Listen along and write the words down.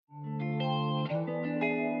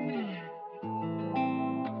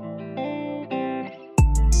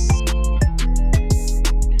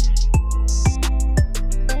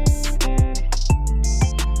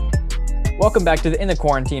Welcome back to the In the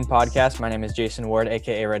Quarantine podcast. My name is Jason Ward,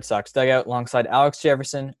 aka Red Sox Dugout, alongside Alex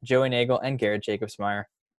Jefferson, Joey Nagel, and Garrett Jacobsmeyer.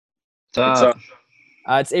 What's up?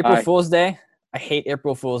 It's April Hi. Fool's Day. I hate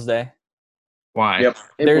April Fool's Day. Why? Yep.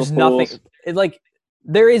 There's April nothing. Fools.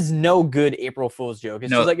 There is no good April Fool's joke.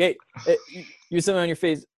 It's No. just like, hey, you something on your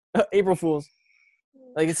face, April Fool's.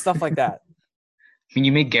 Like, it's stuff like that. I mean,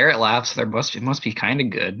 you make Garrett laugh, so it must be kind of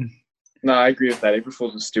good. No, I agree with that. April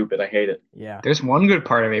Fool's is stupid. I hate it. Yeah. There's one good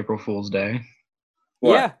part of April Fool's Day.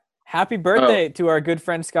 What? Yeah. Happy birthday to our good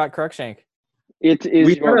friend Scott Cruikshank. It is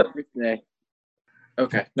We your had a- birthday.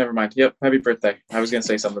 Okay, never mind. Yep, happy birthday. I was going to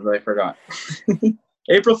say something, but I forgot.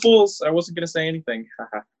 April Fools. I wasn't going to say anything.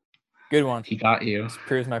 Haha. Good one. He got you. This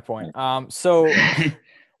proves my point. So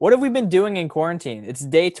what have we been doing in quarantine? It's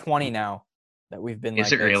day 20 now that we've been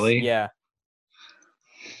Is like it this. really? Yeah.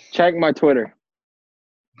 Check my Twitter.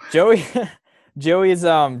 Joey's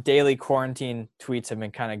daily quarantine tweets have been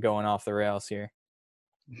kind of going off the rails here.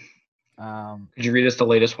 Could you read us the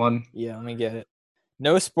latest one? Yeah, let me get it.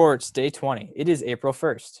 No sports, day 20. It is April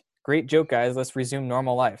 1st. Great joke, guys. Let's resume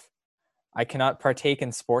normal life. I cannot partake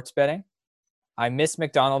in sports betting. I miss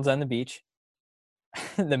McDonald's on the beach.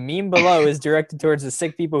 The meme below is directed towards the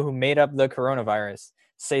sick people who made up the coronavirus.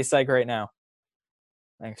 Say psych right now.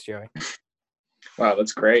 Thanks, Joey. Wow,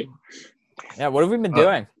 that's great. Yeah, what have we been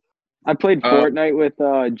doing? I played Uh, Fortnite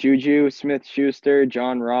with Juju Smith-Schuster,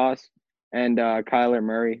 John Ross, and Kyler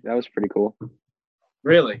Murray. That was pretty cool.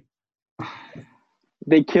 Really?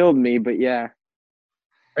 They killed me, but yeah,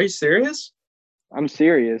 Are you serious? I'm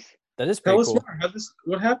serious. That is Tell pretty us cool. more.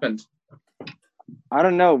 What happened? I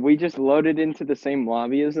don't know. We just loaded into the same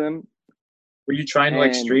lobby as them. Were you trying to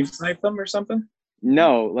like And- stream snipe them or something?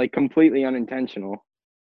 No, like completely unintentional.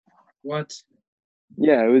 What?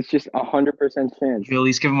 Yeah, it was just 100% chance. Did you at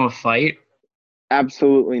least give him a fight?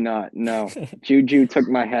 Absolutely not. No. Juju took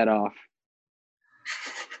my head off.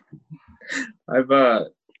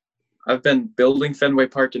 I've been building Fenway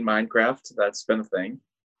Park in Minecraft. That's been a thing.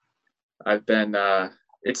 I've been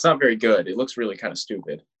it's not very good. It looks really kind of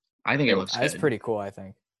stupid. I think it looks That's good. pretty cool, I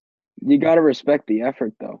think. You got to respect the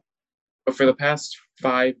effort, though. But for the past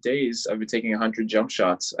 5 days, I've been taking 100 jump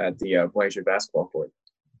shots at the Blazer basketball court.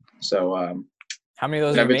 So How many of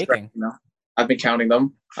those and are I've you been making? tracking them. I've been counting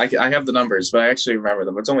them. I have the numbers, but I actually remember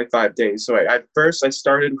them. It's only 5 days. So I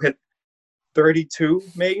started with 32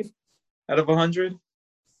 made out of 100.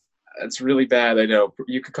 That's really bad. I know.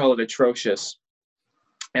 You could call it atrocious.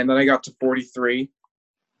 And then I got to 43,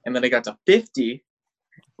 and then I got to 50,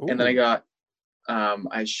 and then I Ooh. got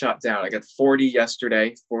I shot down. I got 40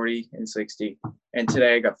 yesterday, 40 and 60, and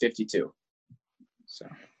today I got 52. So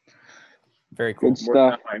Very cool. Good working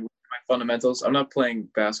on stuff. my fundamentals. I'm not playing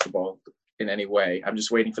basketball in any way. I'm just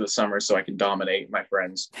waiting for the summer so I can dominate my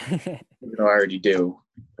friends. Even though I already do,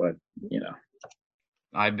 but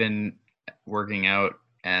I've been working out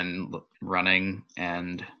and running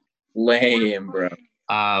and lame, bro.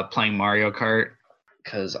 playing Mario Kart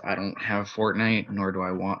because I don't have Fortnite, nor do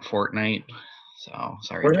I want Fortnite. So,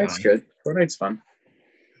 sorry, Fortnite's Joey. good. Fortnite's fun.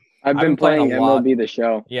 I've been been playing playing a lot. MLB The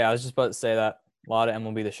Show. Yeah, I was just about to say that. A lot of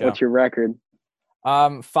MLB The Show. What's your record?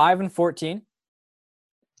 5-14.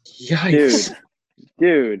 Yikes.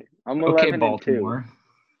 Dude, I'm 11 Okay, and 2. Baltimore.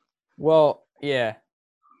 Well, yeah.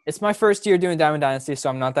 It's my first year doing Diamond Dynasty, so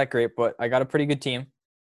I'm not that great, but I got a pretty good team.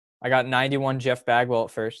 I got 91 Jeff Bagwell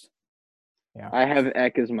at first. I have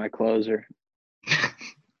Eck as my closer.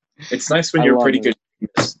 It's nice when I you're love pretty it. good, you're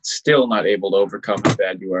still not able to overcome how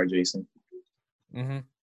bad you are, Jason. Mm-hmm.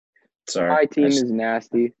 Sorry. My team I just- is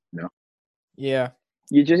nasty. Yeah.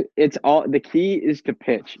 The key is to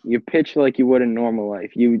pitch. You pitch like you would in normal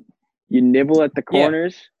life. You nibble at the Yeah.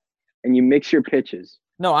 corners and you mix your pitches.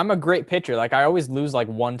 No, I'm a great pitcher. Like, I always lose like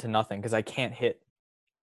 1-0 because I can't hit.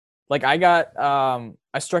 Like,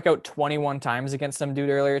 I struck out 21 times against some dude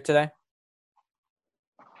earlier today.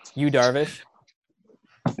 Darvish.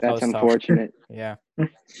 That's was tough. unfortunate, Yeah.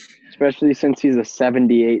 especially since he's a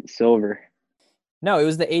 78 silver. No, it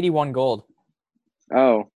was the 81 gold.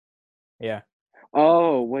 Oh. Yeah.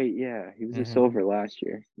 Oh, wait, yeah. He was Mhm. a silver last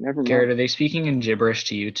year. Never Garrett, mind. are they speaking in gibberish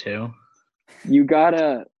to you too? You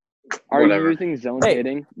gotta Are Whatever. you using zone Hey.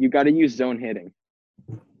 hitting? You gotta use zone hitting.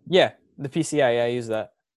 Yeah. The PCI. Yeah, I use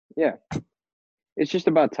that. Yeah. It's just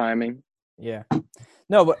about timing. Yeah.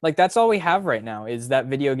 No, but like that's all we have right now is that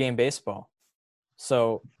video game baseball.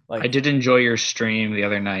 So like I did enjoy your stream the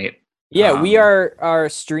other night. yeah, we Um, are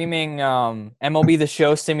streaming MLB The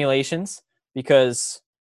Show simulations because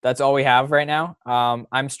that's all we have right now.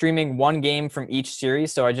 I'm streaming one game from each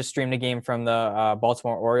series, so I just streamed a game from the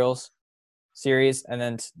Baltimore Orioles series, and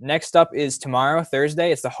then next up is tomorrow,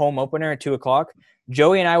 Thursday. It's the home opener at 2:00.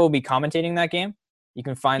 Joey and I will be commentating that game. You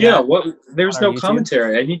can find Yeah, that. what? There's on our no YouTube.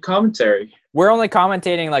 commentary. I need commentary. We're only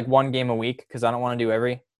commentating like one game a week because I don't want to do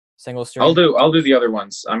every single stream. I'll do the other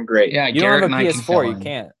ones. I'm great. Yeah, You Garrett don't and have I a can fill PS4. You in.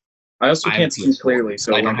 can't. I also I have can't a see PS4, clearly,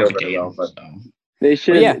 so but I it don't won't have go a very game. well. But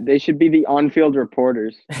So. They should be the on-field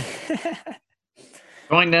reporters.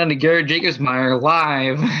 Going down to Garrett Jacobsmeyer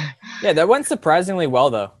live. Yeah, that went surprisingly well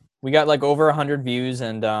though. We got like over 100 views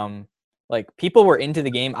and like people were into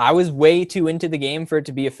the game. I was way too into the game for it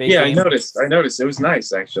to be a fake yeah, game. I noticed. It was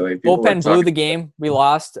nice actually. People were Bullpen blew talking- the game. We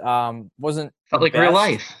lost. Wasn't Felt the like real best,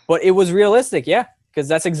 life. but it was realistic. Yeah, because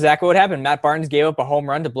that's exactly what happened. Matt Barnes gave up a home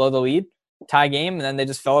run to blow the lead, tie game, and then they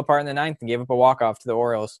just fell apart in the ninth and gave up a walk-off to the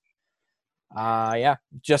Orioles. Yeah,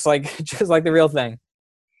 just like the real thing.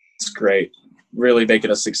 It's great. Really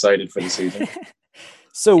making us excited for the season.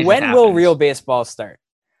 So If it when will happens. real baseball start?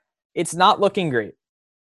 It's not looking great.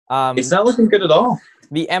 It's not looking good at all.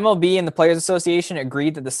 The MLB and the Players Association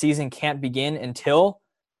agreed that the season can't begin until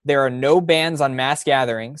there are no bans on mass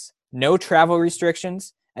gatherings, no travel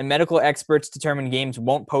restrictions, and medical experts determine games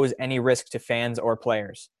won't pose any risk to fans or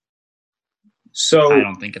players. So I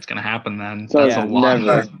don't think it's going to happen then. So That's a lot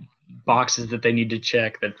never. of boxes that they need to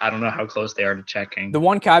check that I don't know how close they are to checking. The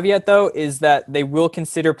one caveat, though, is that they will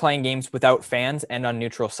consider playing games without fans and on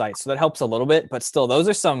neutral sites. So that helps a little bit, but still, those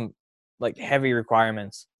are some like heavy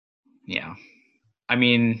requirements. Yeah. I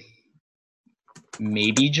mean,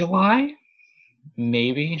 maybe July?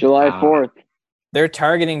 Maybe. July I don't know. 4th. They're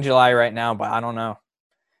targeting July right now, but I don't know.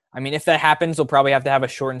 I mean, if that happens, they'll probably have to have a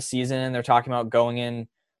shortened season, and they're talking about going in,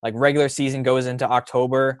 like regular season goes into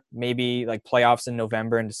October, maybe like playoffs in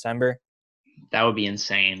November and December. That would be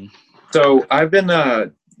insane. So I've been,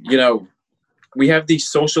 we have these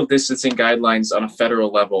social distancing guidelines on a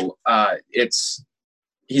federal level.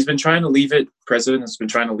 He's been trying to leave it. President has been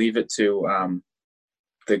trying to leave it to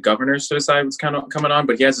the governors to decide what's kind of coming on,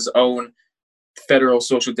 but he has his own federal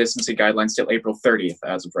social distancing guidelines till April 30th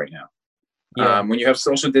as of right now. Yeah. When you have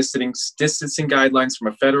social distancing guidelines from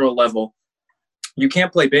a federal level, you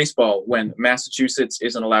can't play baseball when Massachusetts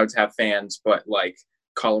isn't allowed to have fans, but like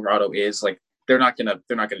Colorado is. Like they're not gonna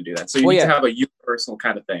do that. So you need to have a universal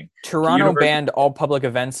kind of thing. Toronto banned all public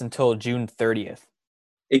events until June 30th.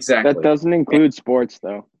 Exactly. That doesn't include sports,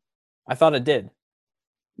 though. I thought it did.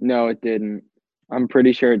 No, it didn't. I'm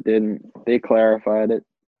pretty sure it didn't. They clarified it.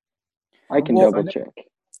 I can Well, double check.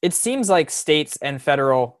 It seems like states and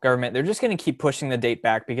federal government, they're just going to keep pushing the date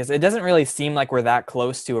back because it doesn't really seem like we're that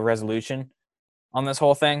close to a resolution on this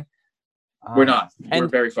whole thing. We're not. We're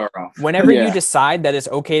and very far off. Whenever you Yeah. decide that it's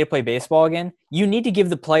okay to play baseball again, you need to give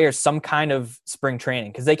the players some kind of spring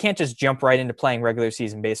training because they can't just jump right into playing regular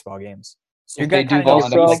season baseball games. So you're going to kind they'll of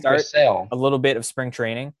end up like start sale. a little bit of spring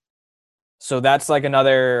training. So that's like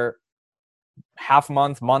another half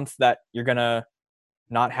month that you're going to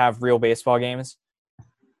not have real baseball games.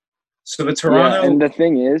 So the Toronto, Yeah, and the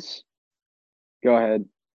thing is, go ahead.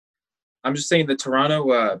 I'm just saying the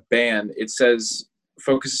Toronto ban, it says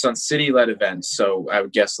focuses on city-led events. So I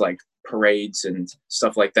would guess like parades and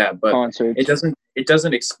stuff like that. But Concerts. it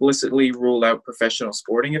doesn't explicitly rule out professional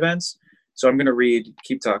sporting events. So I'm going to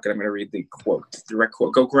keep talking. I'm going to read the quote, direct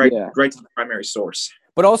quote. Go right to the primary source.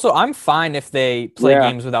 But also, I'm fine if they play Yeah.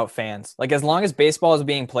 games without fans. Like, as long as baseball is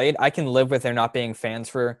being played, I can live with there not being fans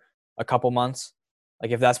for a couple months.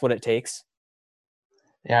 Like, if that's what it takes.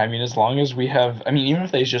 Yeah, I mean, as long as we have, I mean, even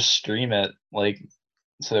if they just stream it, like,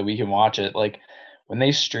 so that we can watch it, like, when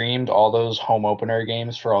they streamed all those home opener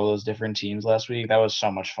games for all those different teams last week, that was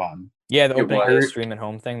so much fun. Yeah, the It opening day was. stream at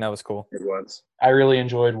home thing, that was cool. It was. I really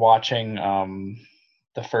enjoyed watching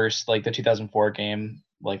the first, like, the 2004 game,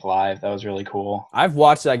 like, live. That was really cool. I've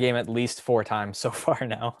watched that game at least 4 times so far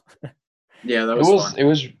now. Yeah, that was fun. It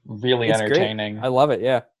was really It's great. entertaining. I love it,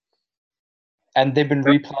 yeah. And they've been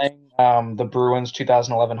replaying the Bruins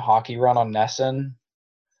 2011 hockey run on Nesson.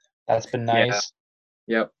 That's been Yeah. nice.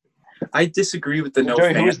 Yep. I disagree with the no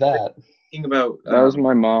Joey, fans who's that? thing about That was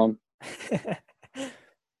my mom.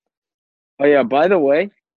 Oh, yeah, by the way,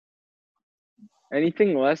 any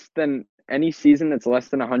season that's less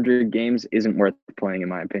than 100 games isn't worth playing, in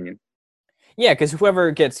my opinion. Yeah, because whoever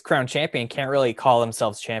gets crowned champion can't really call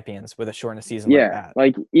themselves champions with a shortened season like Yeah, that.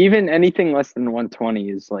 like even anything less than 120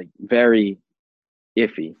 is like very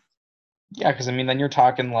iffy. Yeah, because, I mean, then you're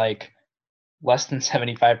talking, like, less than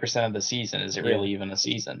 75% of the season. Is it Yeah. really even a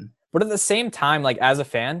season? But at the same time, like, as a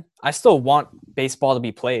fan, I still want baseball to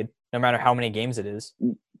be played, no matter how many games it is.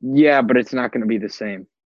 Yeah, but it's not going to be the same.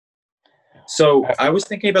 So I was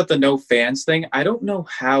thinking about the no fans thing. I don't know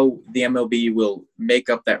how the MLB will make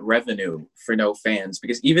up that revenue for no fans,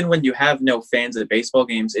 because even when you have no fans at baseball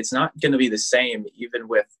games, it's not going to be the same even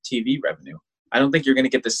with TV revenue. I don't think you're going to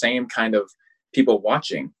get the same kind of people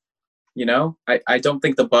watching. You know, I don't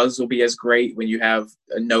think the buzz will be as great when you have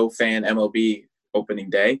a no fan MLB opening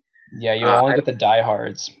day. Yeah, you only get the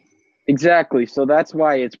diehards. Exactly. So that's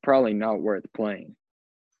why it's probably not worth playing.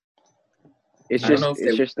 It's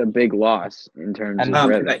just a big loss in terms of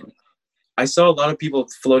revenue. I saw a lot of people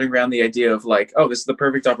floating around the idea of like, oh, this is the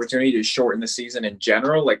perfect opportunity to shorten the season in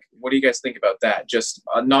general. Like, what do you guys think about that? Just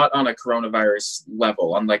not on a coronavirus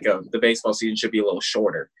level. On like the baseball season should be a little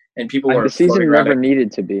shorter, and people are the season never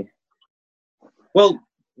needed to be. Well,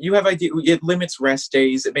 you have idea. It limits rest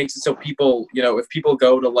days. It makes it so people, if people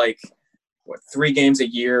go to like 3 games a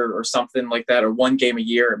year or something like that, or 1 game a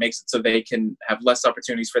year, it makes it so they can have less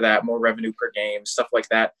opportunities for that, more revenue per game, stuff like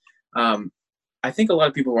that. I think a lot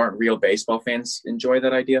of people who aren't real baseball fans enjoy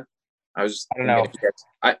that idea. I don't know.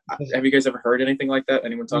 Have you guys ever heard anything like that?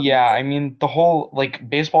 Anyone talking? Yeah, I mean, the whole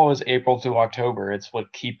baseball is April through October. It's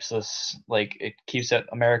what keeps us it keeps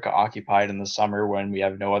America occupied in the summer when we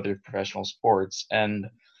have no other professional sports. And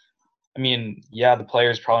I mean, yeah, the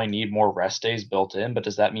players probably need more rest days built in, but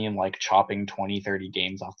does that mean chopping 20, 30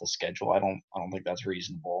 games off the schedule? I don't think that's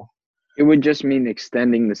reasonable. It would just mean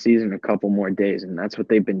extending the season a couple more days, and that's what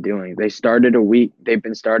they've been doing. They've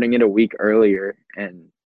been starting it a week earlier, and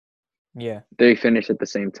they finish at the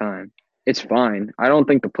same time. It's fine. I don't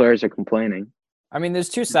think the players are complaining. I mean, there's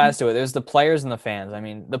 2 sides to it. There's the players and the fans. I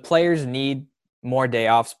mean, the players need more day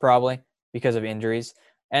offs probably because of injuries,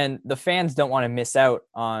 and the fans don't want to miss out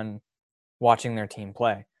on watching their team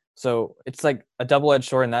play. So it's like a double-edged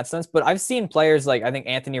sword in that sense. But I've seen players like, I think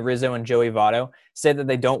Anthony Rizzo and Joey Votto say that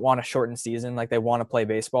they don't want a shortened season, like they want to play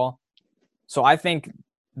baseball. So I think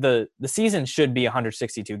the season should be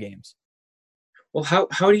 162 games. Well,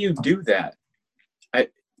 how do you do that? I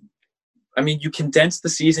mean, you condense the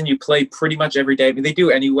season, you play pretty much every day. I mean, they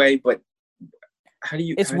do anyway, but how do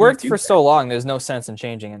you? It's worked for so long. There's no sense in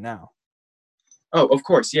changing it now. Oh, of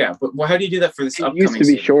course, yeah. But how do you do that for this upcoming season? It used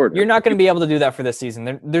to be shorter. You're not going to be able to do that for this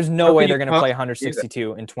season. There's no way they're going to play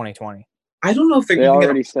 162 in 2020. I don't know if they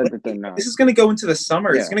already said that they're not. This is going to go into the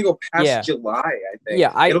summer. Yeah. It's going to go past July, I think.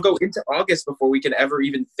 Yeah, it'll go into August before we can ever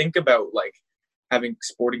even think about having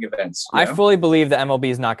sporting events. I fully believe the MLB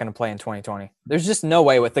is not going to play in 2020. There's just no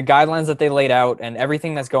way with the guidelines that they laid out and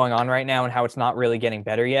everything that's going on right now and how it's not really getting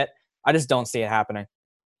better yet. I just don't see it happening.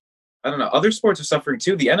 I don't know. Other sports are suffering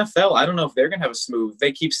too. The NFL, I don't know if they're going to have a smooth.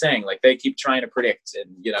 They keep saying, they keep trying to predict.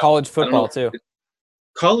 And, college football too.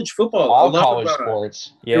 College football. All college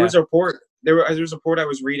sports. Yeah. There was a report I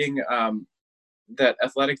was reading that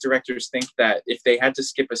athletic directors think that if they had to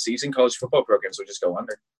skip a season, college football programs would just go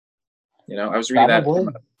under. I was reading that.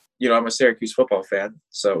 I'm a Syracuse football fan,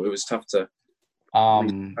 so it was tough to. I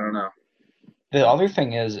don't know. The other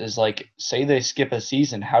thing is say they skip a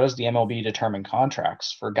season, how does the MLB determine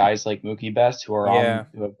contracts for guys like Mookie Betts who have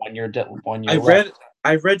 1 year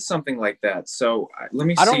I read something like that. So let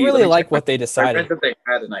me see. I don't really like what they decided. I read that they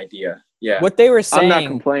had an idea. Yeah. What they were saying. I'm not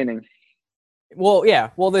complaining. Well,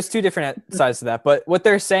 yeah. Well, there's 2 different sides to that. But what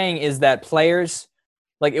they're saying is that players,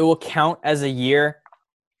 it will count as a year,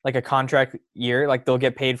 like a contract year. They'll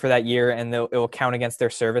get paid for that year and it will count against their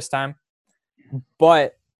service time.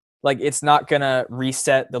 But it's not going to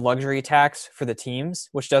reset the luxury tax for the teams,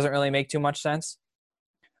 which doesn't really make too much sense.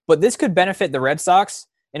 But this could benefit the Red Sox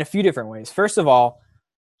in a few different ways. First of all,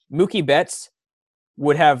 Mookie Betts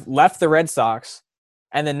would have left the Red Sox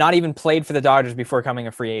and then not even played for the Dodgers before becoming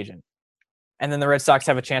a free agent. And then the Red Sox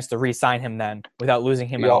have a chance to re-sign him then without losing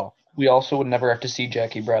him at all. We also would never have to see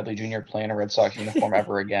Jackie Bradley Jr. play in a Red Sox uniform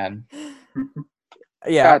ever again.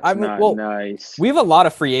 Yeah, that's nice. We have a lot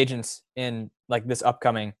of free agents in this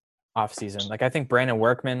upcoming off season. I think Brandon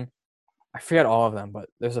Workman, I forget all of them, but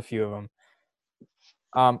there's a few of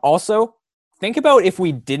them. Also, think about if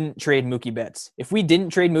we didn't trade Mookie Betts. If we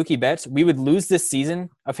didn't trade Mookie Betts, we would lose this season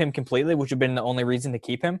of him completely, which would have been the only reason to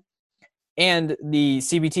keep him. And the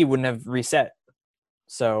CBT wouldn't have reset.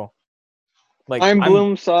 So, Chaim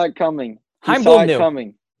Bloom saw it coming. Chaim Bloom knew.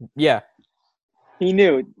 Coming. Yeah. He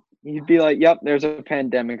knew. He'd be like, yep, there's a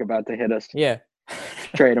pandemic about to hit us. Yeah.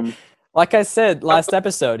 Trade him. Like I said last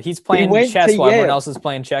episode, he's playing chess while everyone else is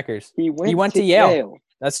playing checkers. He went to Yale.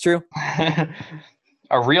 That's true.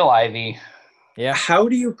 A real Ivy. Yeah. How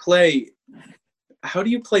do you play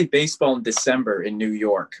baseball in December in New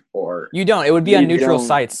York? Or you don't. It would be on neutral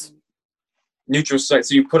sites. Neutral sites.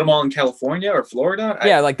 So you put them all in California or Florida?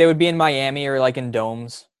 Yeah, they would be in Miami or in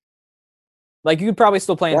domes. You could probably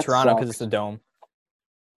still play in Toronto because it's a dome.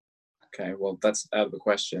 Okay, well that's out of the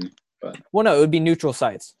question. But well, no, it would be neutral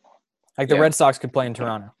sites. The Red Sox could play in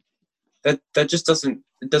Toronto. That just doesn't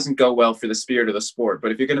go well for the spirit of the sport.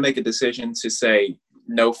 But if you're going to make a decision to say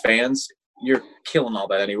no fans, you're killing all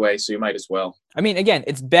that anyway, so you might as well. I mean, again,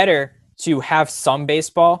 it's better to have some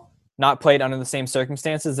baseball not played under the same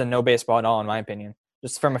circumstances than no baseball at all, in my opinion.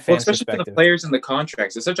 Just from a fan's especially perspective. for the players and the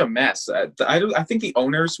contracts, it's such a mess. I think the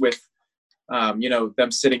owners with,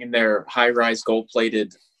 them sitting in their high-rise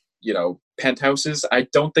gold-plated, penthouses, I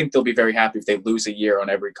don't think they'll be very happy if they lose a year on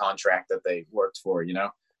every contract that they worked for, Yeah.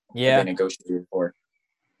 That they negotiated for.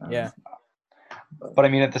 Yeah. But I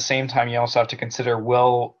mean, at the same time, you also have to consider,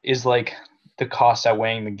 is like the cost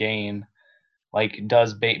outweighing the gain? Like,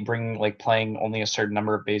 does playing only a certain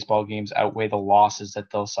number of baseball games outweigh the losses that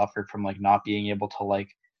they'll suffer from like not being able to like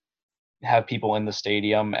have people in the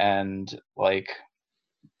stadium and like,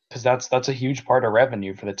 because that's a huge part of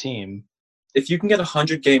revenue for the team. If you can get a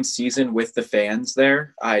 100-game season with the fans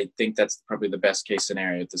there, I think that's probably the best case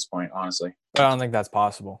scenario at this point, honestly. But I don't think that's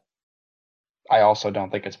possible. I also don't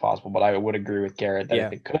think it's possible, but I would agree with Garrett that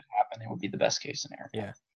if it could happen, it would be the best case scenario.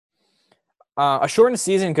 Yeah. A shortened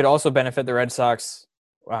season could also benefit the Red Sox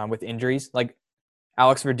with injuries. Like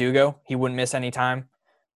Alex Verdugo, he wouldn't miss any time,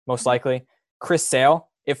 most likely. Chris Sale,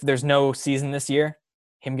 if there's no season this year,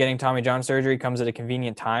 him getting Tommy John surgery comes at a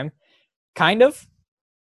convenient time. Kind of.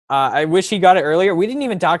 I wish he got it earlier. We didn't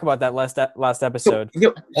even talk about that last episode.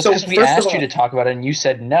 That's because we asked you to talk about it and you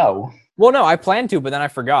said no. Well, no, I planned to, but then I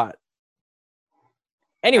forgot.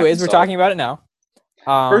 Anyways, we're talking about it now.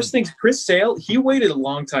 First things, Chris Sale, he waited a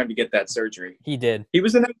long time to get that surgery. He did. He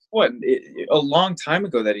was announced, a long time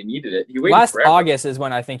ago that he needed it. He waited last forever. August is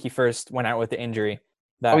when I think he first went out with the injury.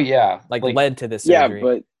 That, led to this surgery. Yeah,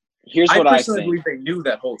 but here's what I personally think. believe they knew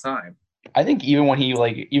that whole time. I think even when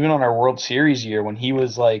he even on our World Series year, when he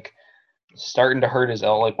was like starting to hurt his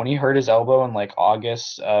elbow, like when he hurt his elbow in like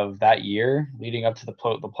August of that year, leading up to the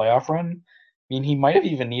playoff run. I mean, he might have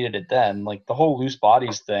even needed it then. Like the whole loose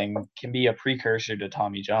bodies thing can be a precursor to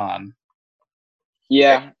Tommy John.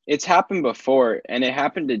 Yeah, it's happened before, and it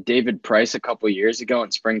happened to David Price a couple years ago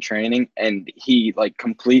in spring training, and he like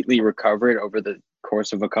completely recovered over the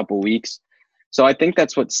course of a couple weeks. So I think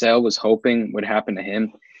that's what Sale was hoping would happen to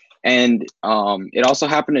him. And it also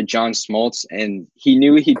happened to John Smoltz, and he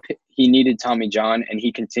knew he needed Tommy John, and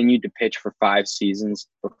he continued to pitch for 5 seasons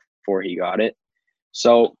before he got it.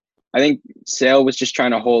 So I think Sale was just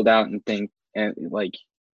trying to hold out and think, and like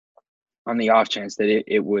on the off chance that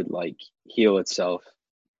it would like heal itself.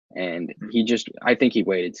 And I think he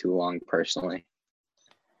waited too long personally.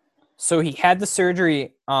 So he had the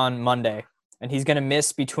surgery on Monday, and he's going to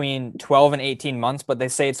miss between 12 and 18 months, but they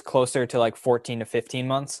say it's closer to like 14 to 15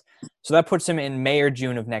 months. So that puts him in May or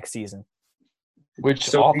June of next season.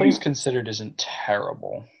 Which, all things considered, isn't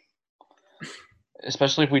terrible.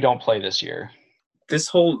 Especially if we don't play this year.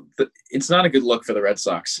 It's not a good look for the Red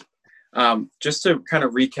Sox. Just to kind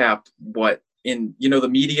of recap what the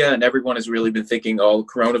media and everyone has really been thinking,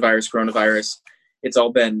 coronavirus. It's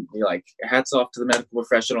all been like hats off to the medical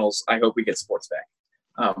professionals. I hope we get sports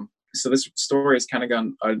back. So this story has kind of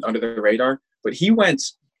gone under the radar, but he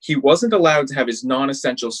wasn't allowed to have his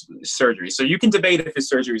non-essential surgery. So you can debate if his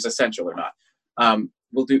surgery is essential or not.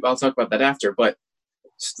 I'll talk about that after, but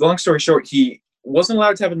long story short, he wasn't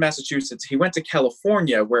allowed to have it in Massachusetts. He went to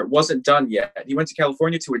California where it wasn't done yet. He went to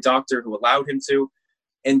California to a doctor who allowed him to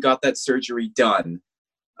and got that surgery done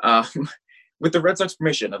with the Red Sox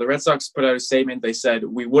permission. Now, the Red Sox put out a statement. They said,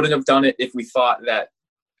 we wouldn't have done it if we thought that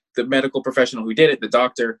the medical professional who did it, the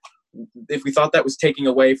doctor, if we thought that was taking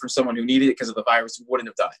away from someone who needed it because of the virus, we wouldn't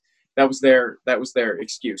have done it. That was their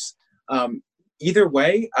excuse. Either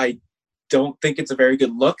way, I don't think it's a very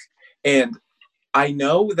good look. And I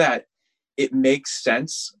know that it makes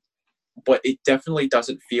sense, but it definitely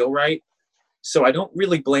doesn't feel right. So I don't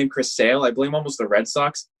really blame Chris Sale. I blame almost the Red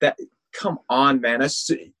Sox. Come on, man.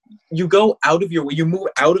 You go out of your way. You move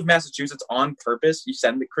out of Massachusetts on purpose. You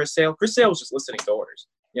send Chris Sale. Chris Sale was just listening to orders,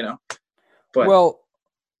 But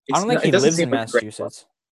I don't think he lives in Massachusetts.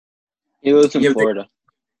 He lives in Florida.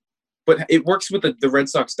 But it works with the Red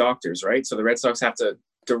Sox doctors, right? So the Red Sox have to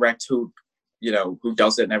direct who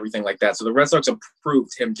does it and everything like that. So the Red Sox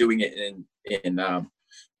approved him doing it in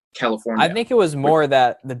California. I think it was more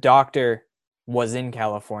that the doctor was in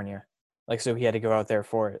California, so he had to go out there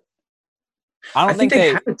for it. I think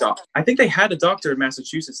they had a doctor in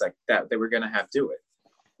Massachusetts like that they were going to have do it.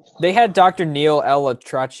 They had Dr. Neil L.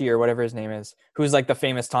 Atrachi or whatever his name is, who's like the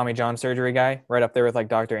famous Tommy John surgery guy, right up there with like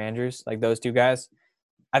Dr. Andrews, like those two guys.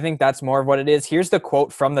 I think that's more of what it is. Here's the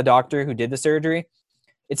quote from the doctor who did the surgery.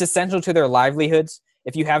 It's essential to their livelihoods.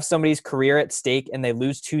 If you have somebody's career at stake and they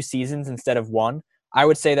lose 2 seasons instead of 1, I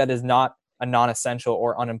would say that is not a non-essential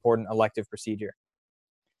or unimportant elective procedure.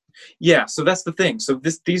 Yeah, so that's the thing. So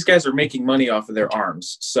these guys are making money off of their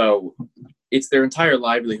arms. So it's their entire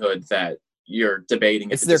livelihood that you're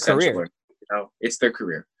debating. It's their career. Or, it's their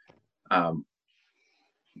career.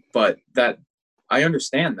 But that I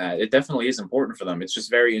understand that it definitely is important for them. It's just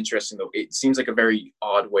very interesting, though. It seems like a very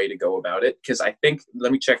odd way to go about it, because I think,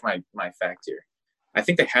 let me check my fact here. I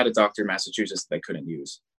think they had a doctor in Massachusetts that they couldn't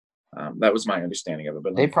use. That was my understanding of it.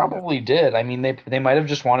 But they probably did. I mean, they might have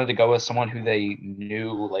just wanted to go with someone who they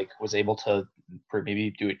knew was able to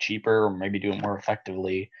maybe do it cheaper, or maybe do it more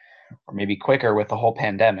effectively, or maybe quicker with the whole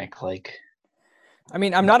pandemic. I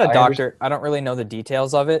mean, I'm not a doctor. I don't really know the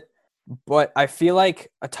details of it, but I feel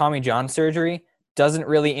like a Tommy John surgery doesn't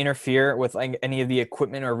really interfere with any of the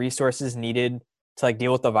equipment or resources needed to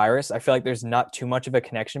deal with the virus. I feel like there's not too much of a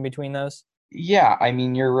connection between those. Yeah, I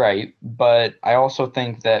mean, you're right, but I also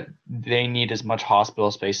think that they need as much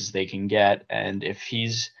hospital space as they can get, and if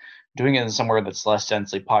he's doing it in somewhere that's less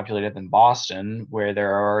densely populated than Boston, where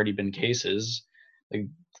there are already been cases,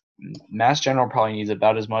 Mass General probably needs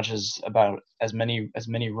about as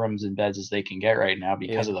many rooms and beds as they can get right now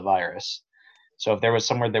because of the virus. So if there was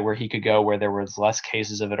somewhere where he could go where there was less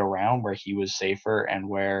cases of it around, where he was safer, and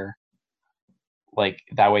where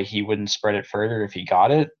that way he wouldn't spread it further if he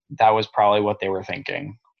got it, that was probably what they were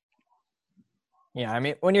thinking. Yeah, I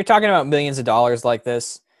mean, when you're talking about millions of dollars like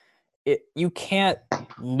this, you can't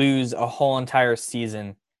lose a whole entire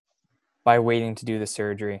season by waiting to do the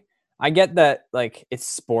surgery. I get that, it's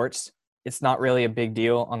sports. It's not really a big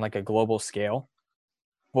deal on a global scale.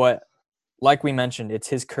 But like we mentioned, it's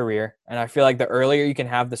his career. And I feel like the earlier you can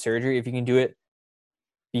have the surgery, if you can do it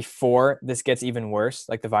before this gets even worse,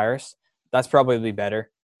 like the virus, that's probably better,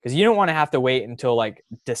 because you don't want to have to wait until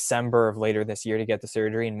December of later this year to get the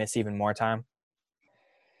surgery and miss even more time.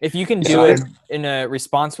 If you can do it in a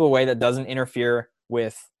responsible way that doesn't interfere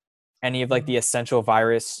with any of the essential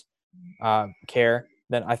virus care,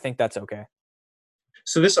 then I think that's okay.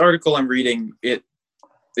 So this article I'm reading, it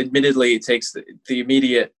takes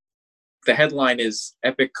the headline is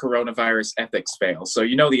 "Epic Coronavirus Ethics Fail." So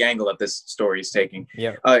you know the angle that this story is taking.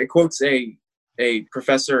 Yeah. It quotes a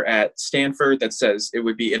professor at Stanford that says it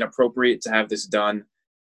would be inappropriate to have this done.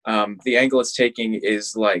 The angle it's taking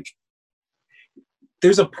is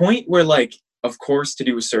there's a point where of course, to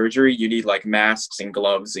do a surgery, you need masks and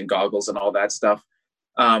gloves and goggles and all that stuff.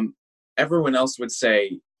 Everyone else would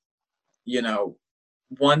say,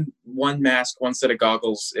 one mask, one set of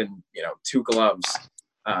goggles, and 2 gloves.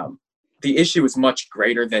 The issue is much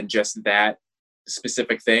greater than just that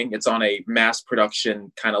specific thing. It's on a mass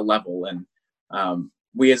production kind of level, and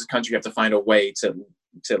we as a country have to find a way to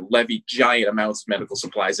levy giant amounts of medical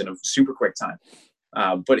supplies in a super quick time.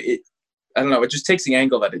 But I don't know, it just takes the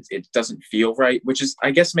angle that it doesn't feel right, which is,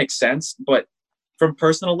 I guess, makes sense. But from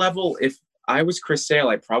personal level, if I was Chris Sale,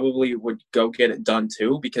 I probably would go get it done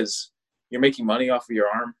too, because you're making money off of your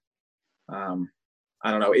arm. I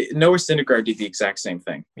don't know. Noah Syndergaard did the exact same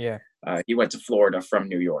thing. Yeah. He went to Florida from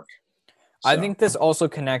New York. So. I think this also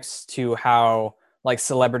connects to how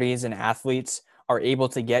celebrities and athletes are able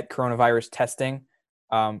to get coronavirus testing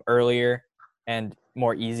earlier and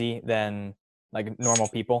more easy than normal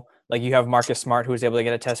people. You have Marcus Smart, who was able to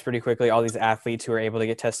get a test pretty quickly. All these athletes who are able to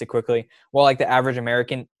get tested quickly. Well, the average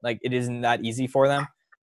American, it isn't that easy for them.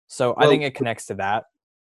 So I think it connects to that.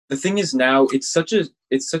 The thing is now it's such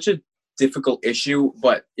a difficult issue,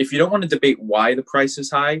 but if you don't want to debate why the price is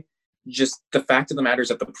high, just the fact of the matter is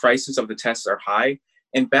that the prices of the tests are high.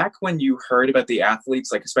 And back when you heard about the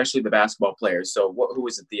athletes, especially the basketball players, so who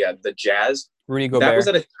was it, the Jazz? Rudy Gobert. That was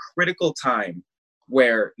at a critical time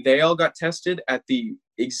where they all got tested at the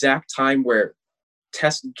exact time where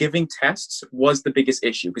giving tests was the biggest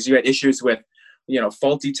issue, because you had issues with,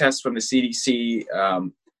 faulty tests from the CDC,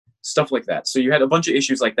 stuff like that. So you had a bunch of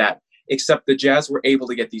issues like that, except the Jazz were able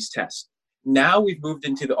to get these tests. Now we've moved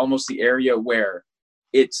into almost the area where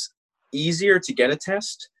it's easier to get a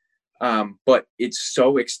test, but it's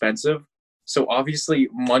so expensive. So obviously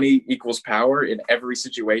money equals power in every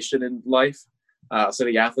situation in life. So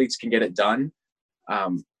the athletes can get it done.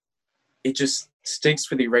 It just stinks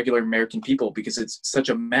for the regular American people, because it's such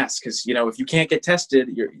a mess. Because, if you can't get tested,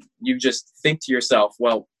 you just think to yourself,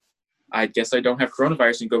 well, I guess I don't have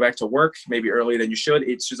coronavirus, and go back to work maybe earlier than you should.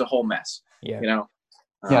 It's just a whole mess. Yeah.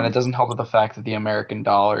 And it doesn't help with the fact that the American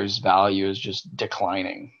dollar's value is just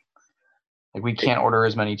declining. We can't order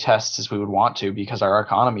as many tests as we would want to, because our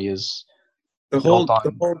economy is the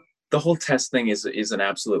whole test thing is an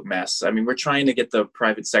absolute mess. I mean, we're trying to get the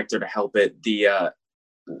private sector to help it. The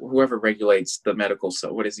whoever regulates the medical,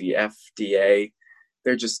 so what is the FDA?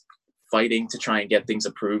 They're just fighting to try and get things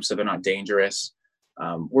approved so they're not dangerous.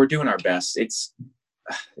 We're doing our best. It's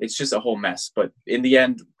just a whole mess. But in the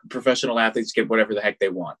end, professional athletes get whatever the heck they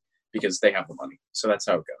want, because they have the money. So that's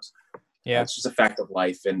how it goes. Yeah. It's just a fact of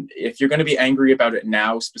life. And if you're going to be angry about it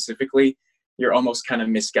now specifically, you're almost kind of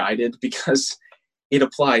misguided because it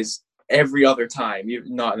applies every other time. You're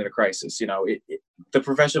not in a crisis. The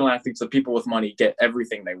professional athletes, the people with money, get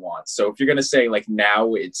everything they want. So if you're going to say like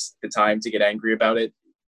now it's the time to get angry about it,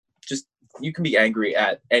 just you can be angry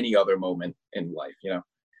at any other moment in life.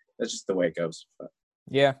 That's just the way it goes. But.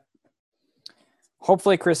 Yeah.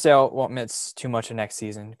 Hopefully Chris Sale won't miss too much of next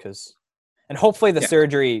season and hopefully the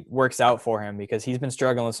surgery works out for him because he's been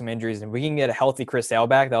struggling with some injuries, and if we can get a healthy Chris Sale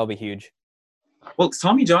back, that'll be huge. Well,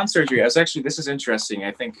 Tommy John surgery, this is interesting.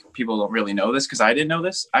 I think people don't really know this because I didn't know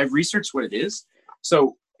this. I've researched what it is.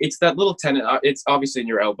 So it's that little tendon. It's obviously in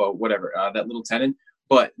your elbow, whatever, that little tendon.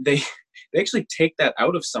 But they actually take that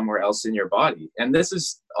out of somewhere else in your body. And this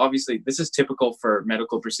is typical for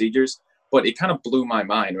medical procedures, but it kind of blew my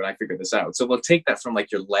mind when I figured this out. So they'll take that from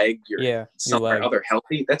like your leg, somewhere leg. other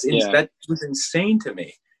healthy. That was insane to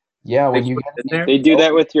me. Yeah, they do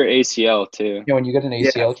that with your ACL too. Yeah, when you get an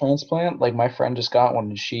ACL transplant, like my friend just got one,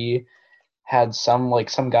 and she had some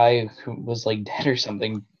guy who was like dead or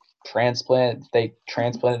something They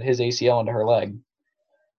transplanted his ACL into her leg.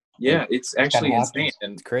 Yeah, it's actually insane,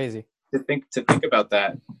 and it's crazy to think about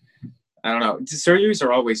that. I don't know. Surgeries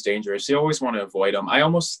are always dangerous. You always want to avoid them. I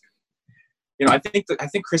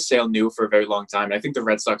think Chris Sale knew for a very long time, and I think the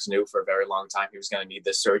Red Sox knew for a very long time he was going to need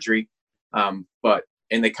this surgery.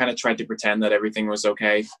 And they kind of tried to pretend that everything was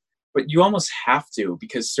okay. But you almost have to,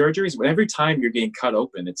 because surgeries, every time you're getting cut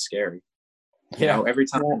open, it's scary. Every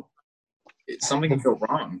time something can go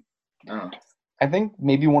wrong. I think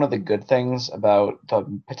maybe one of the good things about the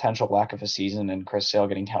potential lack of a season and Chris Sale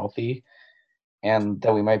getting healthy, and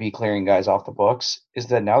that we might be clearing guys off the books, is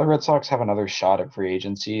that now the Red Sox have another shot at free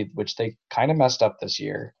agency, which they kind of messed up this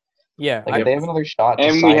year. Yeah. They have another shot.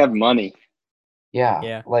 And we have money. Yeah.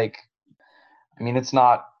 Yeah. It's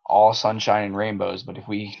not all sunshine and rainbows, but if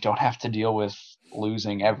we don't have to deal with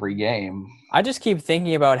losing every game. I just keep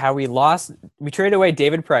thinking about how we traded away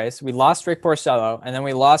David Price, we lost Rick Porcello, and then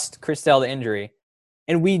we lost Chris Sale to injury.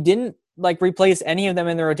 And we didn't replace any of them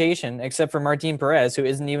in the rotation except for Martin Perez, who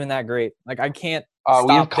isn't even that great. I can't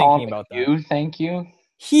stop thinking about that. Thank you.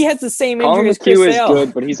 He has the same Colin injury as Chris McHugh Sale. is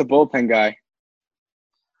good, but he's a bullpen guy.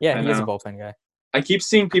 Yeah, he is a bullpen guy. I keep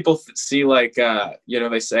seeing people see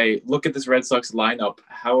they say, look at this Red Sox lineup.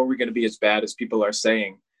 How are we going to be as bad as people are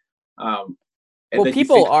saying?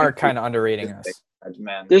 People are kind of underrating us.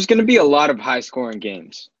 Man. There's going to be a lot of high-scoring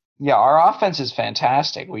games. Yeah, our offense is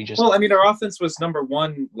fantastic. Our offense was number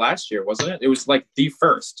one last year, wasn't it? It was the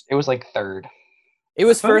first. It was third. It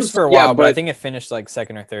was first for a while, but I think it finished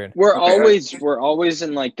second or third. We're always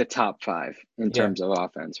in the top 5 in terms of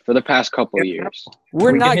offense for the past couple of years.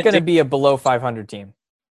 We're not going to be a below 500 team.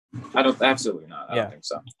 Absolutely not. I don't think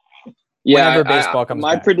so. Yeah, whenever baseball comes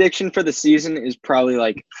my back. prediction for the season is probably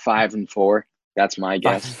 5-4. That's my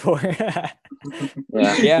guess. 5-4.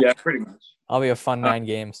 Yeah, pretty much. I'll be a fun 9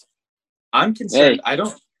 games. I'm concerned. Hey.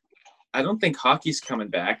 I don't think hockey's coming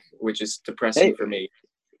back, which is depressing for me.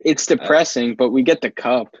 It's depressing, but we get the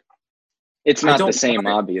cup. It's not the same,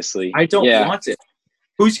 obviously. I don't want it.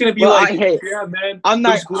 Who's going to be man,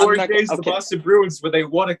 those glory days of the Boston Bruins where they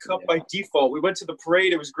won a cup by default. We went to the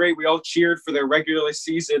parade. It was great. We all cheered for their regular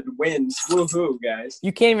season wins. Woohoo, guys.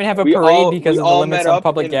 You can't even have a parade because of the limits on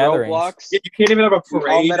public gatherings. Yeah, you can't even have a parade. We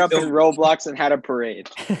all met up in Roblox and had a parade.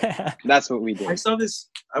 That's what we did. I saw this.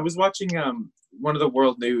 I was watching one of the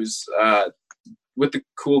World News with the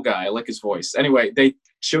cool guy. I like his voice. Anyway, they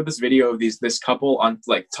showed this video of this couple on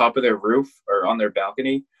top of their roof or on their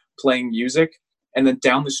balcony playing music. And then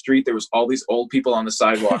down the street, there was all these old people on the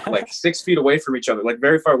sidewalk, 6 feet away from each other,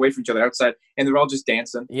 very far away from each other outside. And they were all just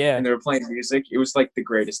dancing. Yeah. And they were playing music. It was the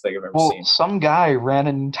greatest thing I've ever seen. Some guy ran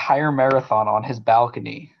an entire marathon on his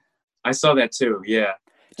balcony. I saw that too. Yeah.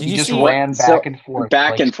 He just ran back and forth.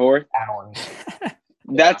 Back and forth. Hours.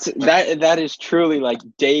 That is truly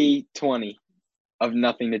day 20 of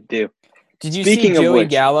nothing to do. Did you see Joey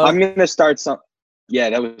Gallo? I'm gonna start some. Yeah,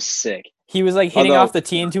 that was sick. He was hitting off the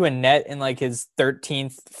tee into a net in his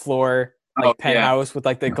 13th floor penthouse with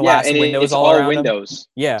the glass windows all around windows.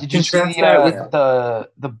 Him. Yeah. Did you see the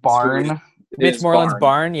barn? Mitch Moreland's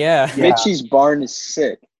barn. Yeah. Mitchie's barn is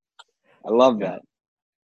sick. I love that.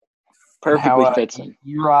 Perfectly fits him.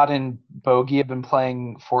 Erod and Bogey have been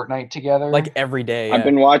playing Fortnite together. Every day. Yeah. I've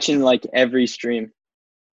been watching every stream.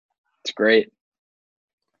 It's great.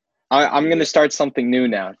 I'm gonna start something new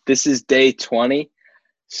now. This is day 20.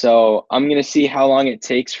 So I'm going to see how long it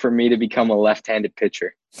takes for me to become a left-handed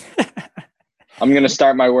pitcher. I'm going to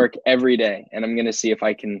start my work every day, and I'm going to see if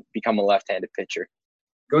I can become a left-handed pitcher.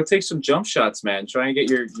 Go take some jump shots, man. Try and get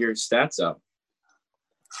your stats up.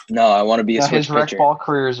 No, I want to be a switch his rec pitcher. ball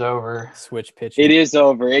career is over. Switch pitching. It is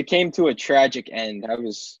over. It came to a tragic end.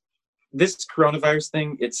 This coronavirus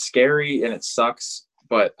thing, it's scary and it sucks,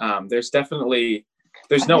 but there's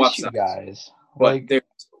no upside, guys. But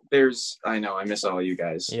there's I know I miss all you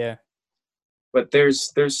guys. Yeah. But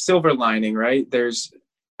there's silver lining, right? There's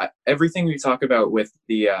everything we talk about with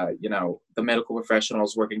the the medical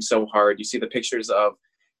professionals working so hard. You see the pictures of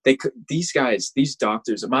these guys, these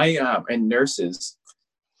doctors, and nurses.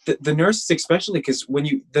 The nurses especially, because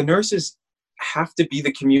the nurses have to be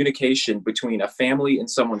the communication between a family and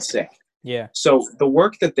someone sick. Yeah. So the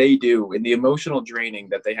work that they do and the emotional draining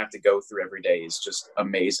that they have to go through every day is just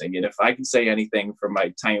amazing. And if I can say anything from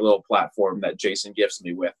my tiny little platform that Jason gifts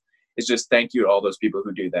me with, is just thank you to all those people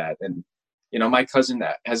who do that. And, my cousin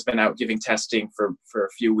that has been out giving testing for a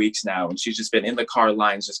few weeks now, and she's just been in the car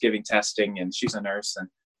lines just giving testing, and she's a nurse. And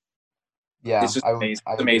yeah, it's just amazing.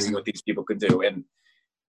 It's amazing what these people can do. And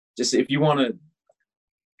just if you want to,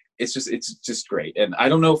 it's just great. And I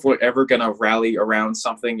don't know if we're ever going to rally around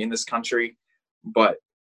something in this country, but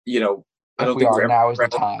I don't think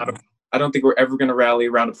I don't think we're ever going to rally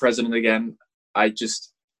around a president again.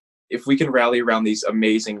 If we can rally around these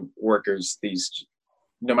amazing workers,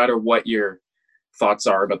 no matter what your thoughts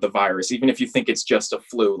are about the virus, even if you think it's just a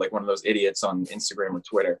flu, like one of those idiots on Instagram or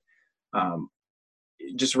Twitter,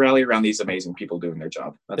 just rally around these amazing people doing their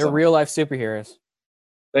job. They're real life superheroes.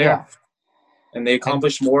 They are. And they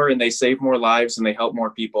accomplish more, and they save more lives, and they help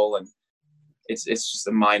more people, and it's just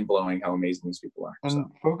mind blowing how amazing these people are. And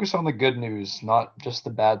focus on the good news, not just the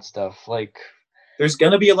bad stuff. Like, there's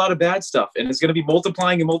going to be a lot of bad stuff, and it's going to be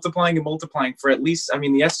multiplying and multiplying and multiplying for at least,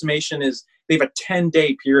 the estimation is they have a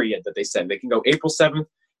 10-day period that they said. They can go April 7th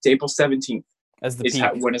to April 17th as the peak.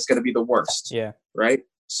 When it's going to be the worst. Yeah. Right?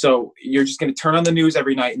 So you're just going to turn on the news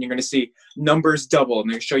every night, and you're going to see numbers double, and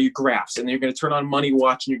they're going to show you graphs, and then you're going to turn on Money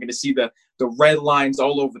Watch, and you're going to see the red lines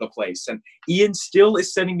all over the place. And Ian still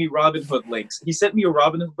is sending me Robinhood links. He sent me a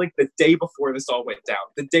Robinhood link the day before this all went down,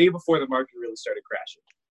 the day before the market really started crashing.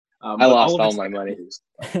 I lost all my money.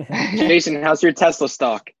 Jason, how's your Tesla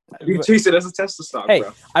stock? Jason has a Tesla stock, hey,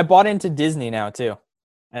 bro. I bought into Disney now too,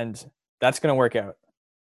 and that's going to work out.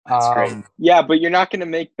 That's great. Yeah, but you're not going to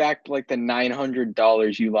make back like the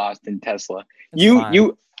 $900 you lost in Tesla. That's You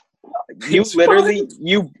fine.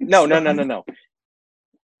 No.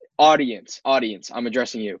 Audience, I'm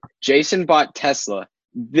addressing you. Jason bought Tesla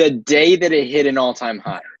the day that it hit an all-time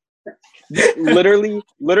high. literally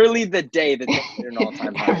the day that it hit an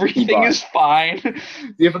all-time high. Everything is fine. Do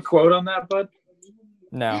you have a quote on that, bud?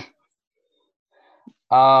 No.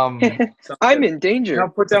 I'm in danger. Now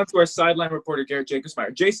put down to our sideline reporter, Garrett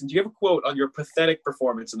Jacobsmeyer. Jason, do you have a quote on your pathetic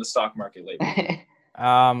performance in the stock market lately?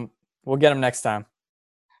 We'll get them next time.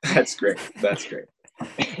 That's great. That's great.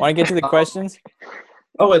 Want to get to the questions?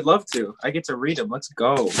 Oh, I'd love to. I get to read them. Let's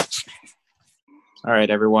go. All right,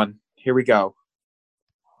 everyone. Here we go.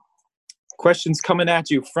 Questions coming at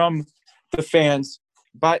you from the fans,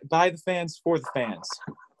 by the fans, for the fans.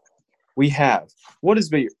 We have, what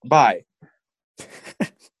is by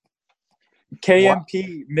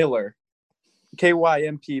KMP Miller.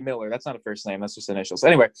 KYMP Miller. That's not a first name. That's just initials.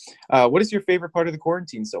 Anyway, what is your favorite part of the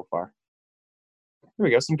quarantine so far? Here we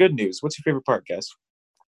go. Some good news. What's your favorite part, guys?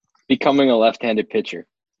 Becoming a left-handed pitcher.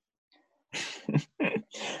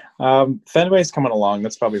 Fenway's coming along.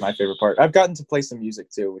 That's probably my favorite part. I've gotten to play some music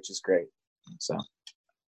too, which is great. So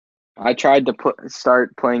I tried to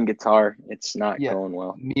start playing guitar. It's not going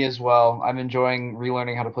well. Me as well. I'm enjoying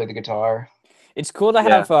relearning how to play the guitar. It's cool to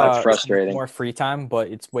have that's frustrating. more free time, but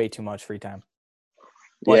it's way too much free time.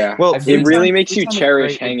 Yeah, well, it really makes you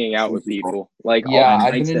cherish hanging out with people. Like,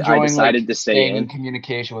 I've been enjoying, I decided to stay in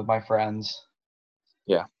communication with my friends.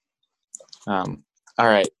 Yeah. All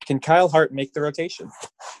right. Can Kyle Hart make the rotation?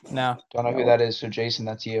 No. Don't know who that is. So Jason,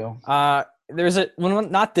 that's you. There's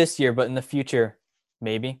not this year, but in the future,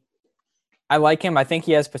 maybe. I like him. I think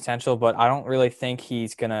he has potential, but I don't really think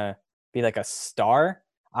he's gonna be like a star.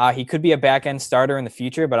 He could be a back end starter in the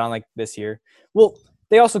future, but I don't like this year. Well,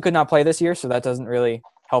 they also could not play this year, so that doesn't really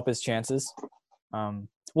help his chances.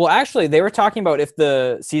 Well, actually, they were talking about if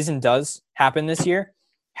the season does happen this year,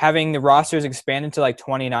 having the rosters expanded to like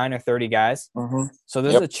 29 or 30 guys. Mm-hmm. So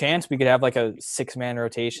there's a chance we could have like a 6-man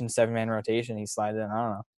rotation, 7-man rotation. He slides in. I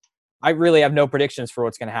don't know. I really have no predictions for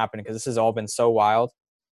what's going to happen because this has all been so wild.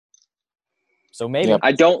 So maybe.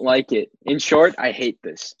 I don't like it. In short, I hate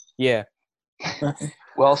this. Yeah.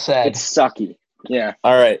 Well said. It's sucky. Yeah.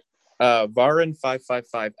 All right.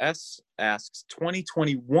 Varin555S asks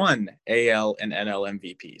 2021 AL and NL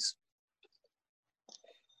MVPs.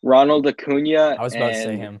 Ronald Acuna. I was about to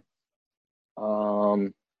say him.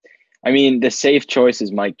 I mean, the safe choice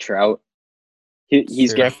is Mike Trout.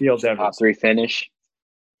 He's True. getting a top 3 finish.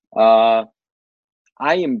 I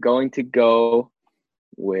am going to go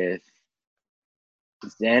with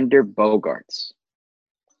Xander Bogaerts.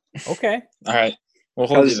 Okay. All right. We'll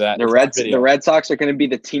hold you to that. The Red Sox are going to be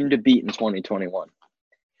the team to beat in 2021.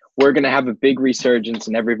 We're going to have a big resurgence,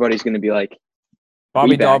 and everybody's going to be like,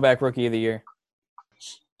 Bobby Dahlbeck, Rookie of the Year.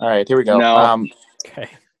 All right, here we go. No. Okay.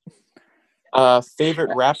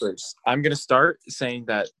 Favorite rappers. I'm going to start saying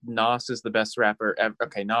that Nas is the best rapper ever.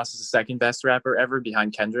 Okay, Nas is the second best rapper ever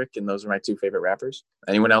behind Kendrick, and those are my 2 favorite rappers.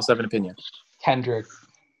 Anyone else have an opinion? Kendrick.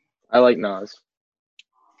 I like Nas.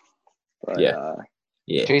 But, Yeah.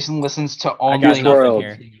 Jason listens to I only got nothing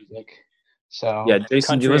here. music. So Yeah,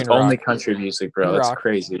 Jason, Country you listen and only rock. country music, bro. You That's rock.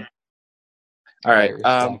 crazy. All right,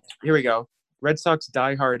 respect. here we go. Red Sox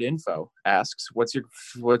diehard info asks, "What's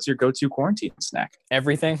your go-to quarantine snack?"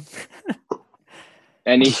 Everything.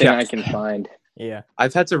 anything Yeah. I can find. Yeah.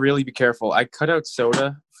 I've had to really be careful. I cut out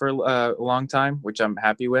soda for a long time, which I'm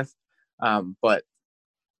happy with, but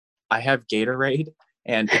I have Gatorade,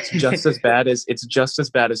 and it's just as bad as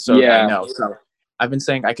soda. Yeah. I know. So I've been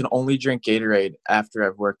saying I can only drink Gatorade after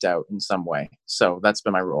I've worked out in some way. So that's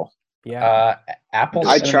been my rule. Yeah. Apple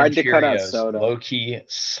I cinnamon tried to cut out Cheerios, soda. low-key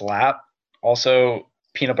slap. Also,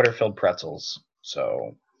 peanut butter filled pretzels.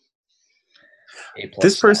 So, A+.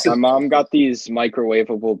 This person- My mom got these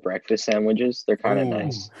microwavable breakfast sandwiches. They're kind of Ooh.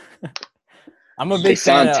 nice. I'm a They big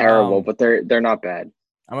fan sound of, terrible, but they're not bad.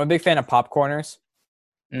 I'm a big fan of popcorners.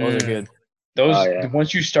 Those are good. Those Oh, yeah.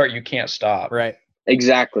 once you start, you can't stop. Right.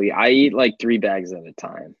 Exactly. I eat like 3 bags at a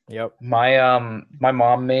time. Yep. My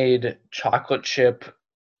mom made chocolate chip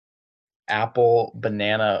apple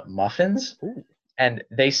banana muffins, Ooh. and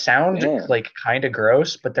they sound Yeah. like kind of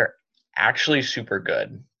gross, but they're actually super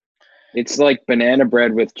good. It's like banana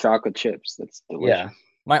bread with chocolate chips. That's delicious. Yeah.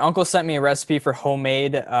 My uncle sent me a recipe for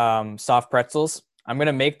homemade soft pretzels. I'm going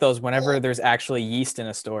to make those whenever there's actually yeast in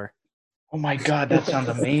a store. Oh my god, that sounds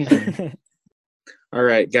amazing. All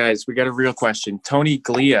right, guys, we got a real question. Tony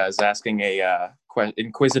Glia is asking a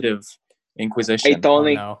inquisition. Hey,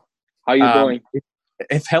 Tony, Oh, no. how you doing?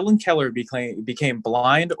 If Helen Keller became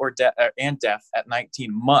blind or and deaf at 19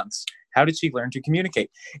 months, how did she learn to communicate?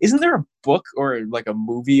 Isn't there a book or like a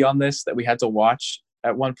movie on this that we had to watch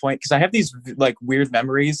at one point? Because I have these like weird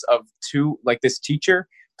memories of this teacher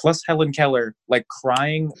plus Helen Keller like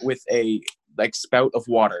crying with a like spout of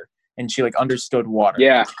water, and she like understood water.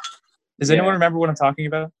 Yeah. Does anyone remember what I'm talking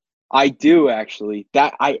about? I do actually.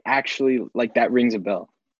 That rings a bell.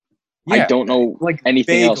 Yeah, I don't know like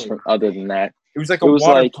anything else vaguely. other than that. It was like It a was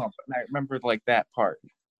water like- pump, and I remember like that part.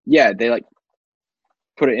 Yeah, they like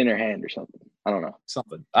put it in her hand or something. I don't know.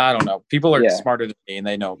 Something. I don't know. People are Yeah. smarter than me, and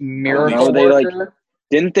they know. Miracle No, they, like- Worker.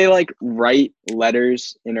 Didn't they like write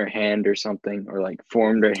letters in her hand or something, or like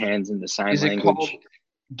formed her hands into sign Is it language? called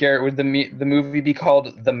Garrett? Would the movie be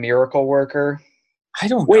called The Miracle Worker? I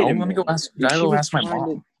don't Wait know. a Let me go minute. ask. If I she will was ask my blind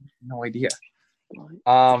mom. No idea. She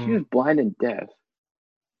was blind and deaf.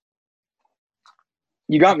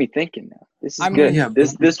 You got me thinking now. This is I mean, good. yeah,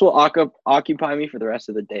 This will occupy me for the rest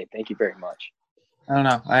of the day. Thank you very much. I don't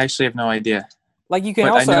know. I actually have no idea. Like you can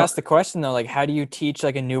But I also know- ask the question though, like how do you teach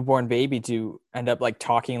like a newborn baby to end up like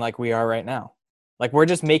talking like we are right now? Like we're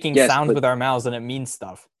just making Yes, sounds but- with our mouths and it means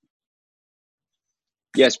stuff.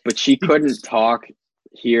 Yes, but she couldn't talk,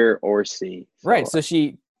 hear, or see. Right. So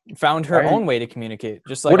she found her Right. own way to communicate,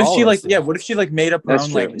 just like what if all she of like? us do. Yeah. What if she like made up her That's own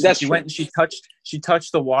true. language? That's She true. went and she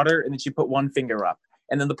touched the water, and then she put one finger up,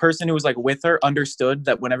 and then the person who was like with her understood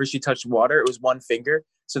that whenever she touched water, it was one finger.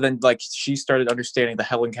 So then like she started understanding the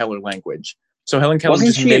Helen Keller language. So Helen Keller Wasn't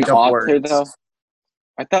just she an made up author words. though?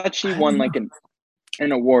 I thought she I don't won know. like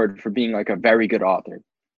an award for being like a very good author.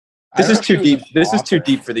 I This don't is know if she too was deep. an This is too author.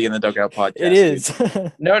 deep for the In the Dugout podcast. It is.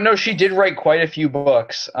 No, she did write quite a few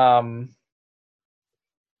books. How?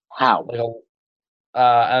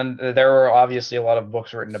 And there were obviously a lot of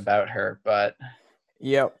books written about her, but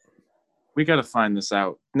Yep. We got to find this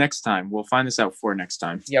out next time. We'll find this out for next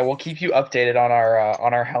time. yeah, we'll keep you updated on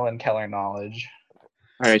our Helen Keller knowledge.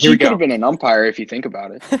 All right, here She we could go. have been an umpire if you think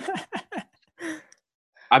about it.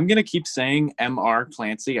 I'm gonna keep saying M.R.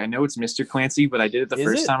 Clancy. I know it's Mr. Clancy, but I did it the Is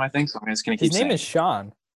first it? time, I think, so I'm just gonna keep His saying name is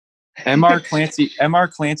Sean. M.R. Clancy. M.R.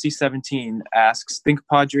 Clancy 17 asks, think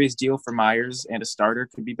Padres deal for Myers and a starter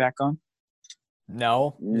could be back on?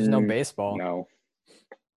 No, there's no Mm, baseball. No.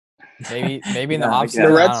 Maybe in the Yeah, I off guess. season.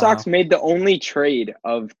 The I Red don't Sox know. made the only trade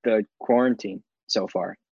of the quarantine so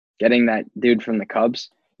far. Getting that dude from the Cubs.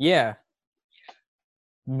 Yeah.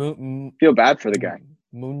 Feel bad for the guy.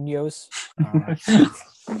 Munoz. I don't know.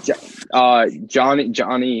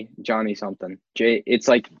 Johnny something. It's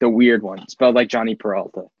like the weird one, spelled like Johnny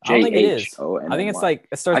Peralta. I don't think it is. J-H-O-N-N-Y. I think it's like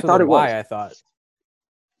it starts I with thought a it Y. was. I thought.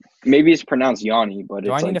 Maybe it's pronounced Yanni, but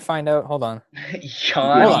Do it's I need like to find out? Hold on.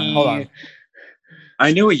 Yanni. Hold on.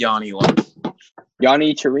 I knew a Yanni one.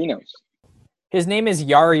 Yanni Chirinos. His name is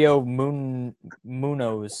Yario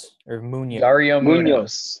Munoz or Munoz. Dario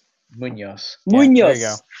Munoz. Munoz. Yeah, there you Munoz.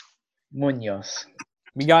 go. Munoz.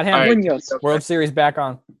 We got him. All right. Munoz. World Series back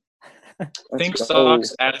on. Think Let's go.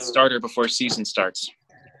 Sox add a starter before season starts.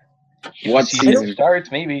 What season?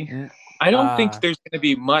 starts, maybe. I don't think Ah. there's going to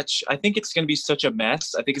be much. I think it's going to be such a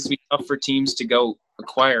mess. I think it's going to be tough for teams to go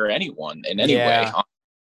acquire anyone in any Yeah. way.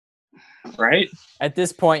 Right? At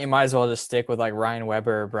this point, you might as well just stick with like Ryan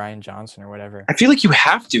Weber or Brian Johnson or whatever. I feel like you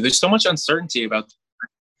have to. There's so much uncertainty about.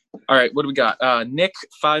 All right, what do we got?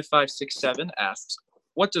 Nick5567 asks,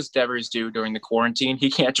 "What does Devers do during the quarantine?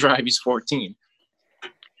 He can't drive. He's 14."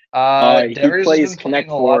 He Devers plays has been Connect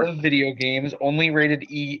playing a lot 4. of video games, only rated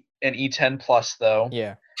E and E10 plus though.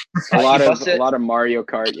 Yeah. A He lot busted- of Mario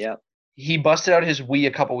Kart. Yeah. He busted out his Wii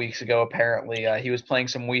a couple weeks ago. Apparently, he was playing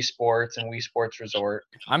some Wii Sports and Wii Sports Resort.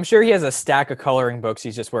 I'm sure he has a stack of coloring books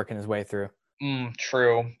he's just working his way through.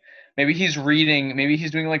 True. Maybe he's reading. Maybe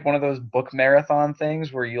he's doing like one of those book marathon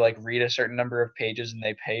things where you like read a certain number of pages and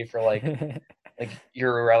they pay for like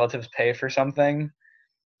your relatives pay for something.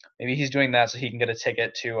 Maybe he's doing that so he can get a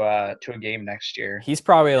ticket to a game next year. He's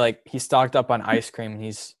probably like he's stocked up on ice cream and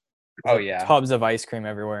he's Oh yeah. tubs of ice cream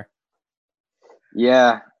everywhere.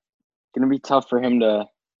 Yeah. Gonna be tough for him to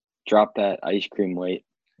drop that ice cream weight.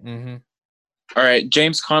 Mm-hmm. All right,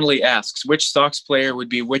 James Connolly asks, "Which Sox player would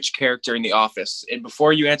be which character in The Office?" And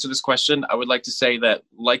before you answer this question, I would like to say that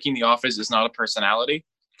liking The Office is not a personality.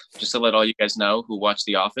 Just to let all you guys know who watch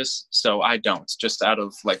The Office. So I don't, just out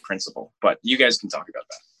of like principle. But you guys can talk about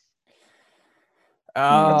that.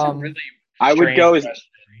 That's a really I would strange go as. question.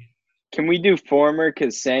 Can we do former?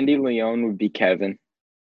 Because Sandy Leone would be Kevin.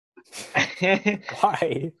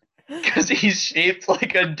 Why? Because he's shaped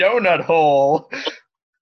like a donut hole.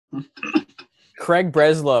 Craig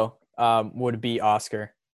Breslow would be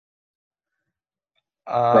Oscar.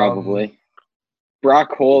 Probably.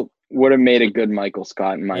 Brock Holt would have made a good Michael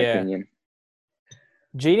Scott, in my Yeah. opinion.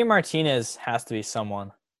 JD Martinez has to be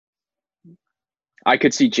someone. I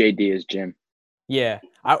could see JD as Jim. Yeah.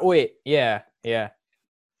 Yeah.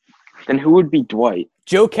 Then who would be Dwight?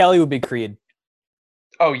 Joe Kelly would be Creed.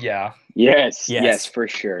 Oh yeah. Yes, Yes. for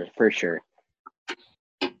sure.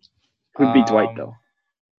 Who'd be Dwight though?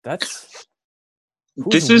 That's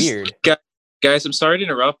This who's is weird. Guys, I'm sorry to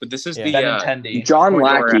interrupt, but this is Yeah. the Benintendi. John point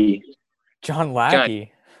where- Lackey. John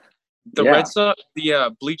Lackey. The Yeah. Red Sox,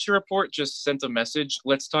 the Bleacher Report just sent a message.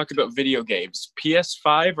 Let's talk about video games.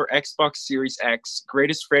 PS5 or Xbox Series X,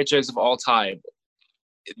 greatest franchise of all time.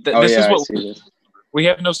 Oh This yeah, is I what see this. we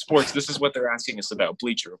have no sports. This is what they're asking us about.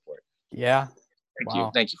 Bleacher Report. Yeah.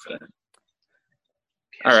 Thank you for that.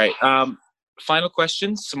 All right. Final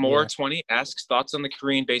question. Samora Yeah. 20 asks thoughts on the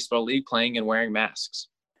Korean Baseball League playing and wearing masks.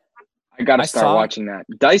 I gotta I start saw- watching that.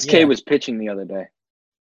 Dice K Yeah. was pitching the other day.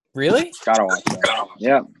 Really? Gotta watch that.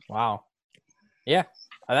 Yeah, Wow. Yeah.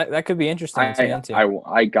 That could be interesting to tune into.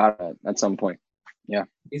 I got it at some point.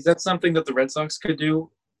 Is that something that the Red Sox could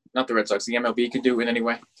do? Not the Red Sox, the MLB could do in any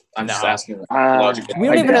way? I'm just No. asking. Uh, logically. We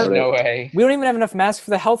don't I even doubt have- it. No way. We don't even have enough masks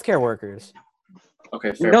for the healthcare workers.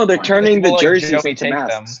 Okay, fair. No, they're point. turning the People like jerseys Joey into take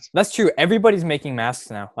masks. That's true. Everybody's making masks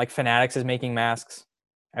now. Like Fanatics is making masks.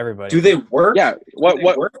 Everybody. Do they work? Yeah. Do What? they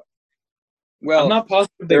What? work? Well, I'm not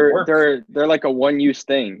positive they they're work. they're like a one-use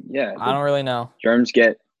thing. Yeah. I don't really know. Germs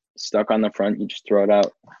get stuck on the front. You just throw it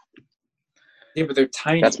out. Yeah, but they're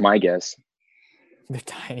tiny. That's my guess. They're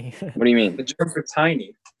tiny. What do you The mean? germs are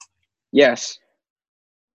tiny. Yes.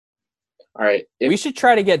 All right. We should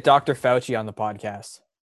try to get Dr. Fauci on the podcast.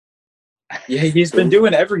 Yeah, he's been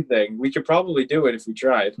doing everything. We could probably do it if we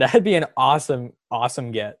tried. That'd be an awesome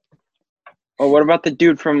get. Oh, what about the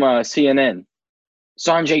dude from CNN?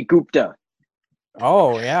 Sanjay Gupta.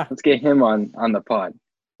 Oh yeah. Let's get him on the pod.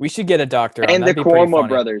 We should get a doctor on. And the That'd be pretty Cuomo funny.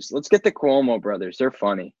 brothers. Let's get the Cuomo brothers. They're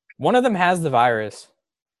funny. One of them has the virus.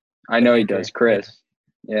 I know he Anchor. does. Chris.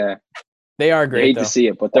 Yeah. They are I great hate though. to see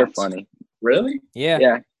it, but they're What? funny. Really?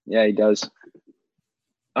 Yeah. Yeah, he does.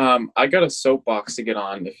 I got a soapbox to get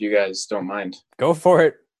on if you guys don't mind. Go for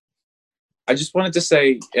it. I just wanted to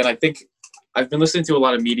say, and I think I've been listening to a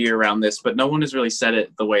lot of media around this, but no one has really said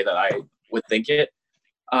it the way that I would think it.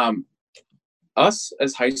 Us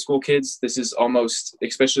as high school kids, this is almost,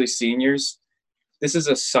 especially seniors, this is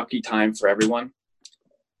a sucky time for everyone.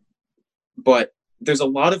 But there's a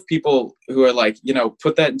lot of people who are like,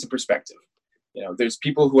 put that into perspective. There's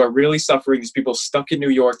people who are really suffering. There's people stuck in New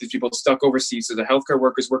York. There's people stuck overseas. So the healthcare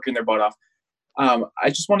workers working their butt off. I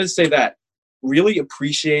just wanted to say that really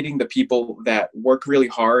appreciating the people that work really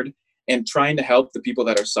hard and trying to help the people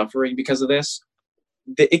that are suffering because of this,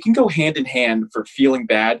 it can go hand in hand for feeling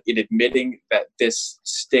bad in admitting that this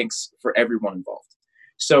stinks for everyone involved.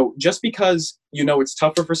 So just because it's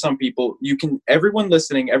tougher for some people, everyone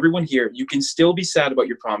listening, everyone here, you can still be sad about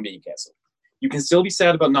your prom being canceled. You can still be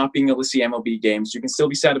sad about not being able to see MLB games. You can still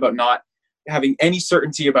be sad about not having any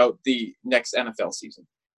certainty about the next NFL season.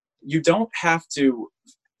 You don't have to.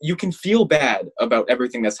 You can feel bad about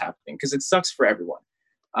everything that's happening because it sucks for everyone.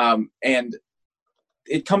 And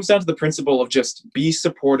it comes down to the principle of just be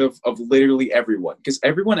supportive of literally everyone, because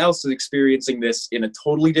everyone else is experiencing this in a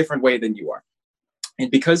totally different way than you are. And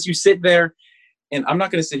because you sit there, and I'm not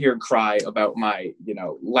going to sit here and cry about my,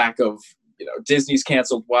 lack of, Disney's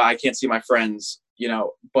canceled, why I can't see my friends,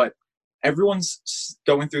 but everyone's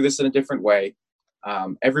going through this in a different way.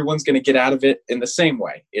 Everyone's going to get out of it in the same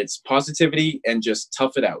way. It's positivity and just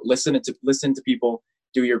tough it out. Listen to people,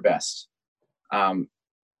 do your best.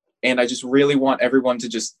 And I just really want everyone to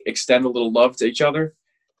just extend a little love to each other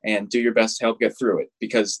and do your best to help get through it,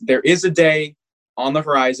 because there is a day on the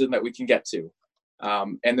horizon that we can get to.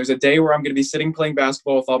 And there's a day where I'm going to be sitting playing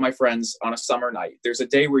basketball with all my friends on a summer night. There's a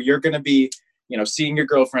day where you're going to be, seeing your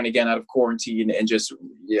girlfriend again out of quarantine and just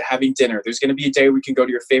having dinner. There's going to be a day we can go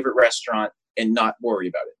to your favorite restaurant and not worry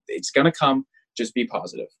about it. It's going to come. Just be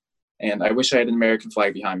positive. And I wish I had an American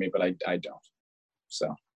flag behind me, but I don't.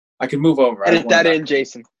 So I could move over. Edit that in,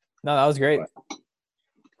 Jason. No, that was great.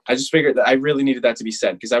 I just figured that I really needed that to be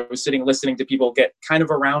said, because I was sitting listening to people get kind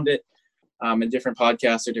of around it in different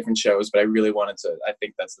podcasts or different shows, but I really wanted to. I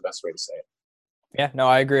think that's the best way to say it. Yeah, no,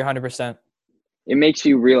 I agree 100%. It makes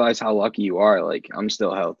you realize how lucky you are. Like, I'm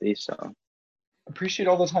still healthy, so. Appreciate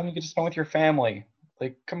all the time you get to spend with your family.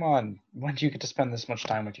 Like, come on, when do you get to spend this much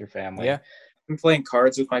time with your family? Yeah. I've been playing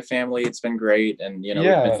cards with my family. It's been great, and we've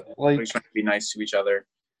been trying to be nice to each other.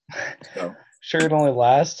 So. Sure, it only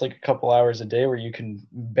lasts like a couple hours a day where you can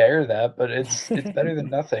bear that, but it's better than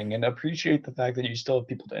nothing. And appreciate the fact that you still have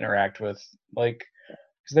people to interact with, like,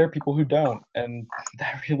 because there are people who don't, and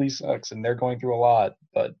that really sucks. And they're going through a lot.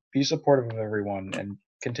 But be supportive of everyone and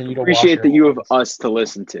continue to appreciate that you have us to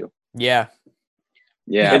listen to. Yeah,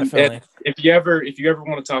 yeah. And if you ever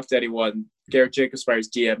want to talk to anyone, Garrett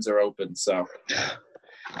Jacobsmeyer's DMs are open. So.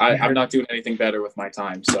 I'm not doing anything better with my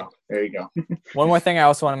time, so there you go. One more thing I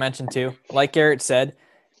also want to mention too, like Garrett said,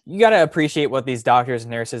 you got to appreciate what these doctors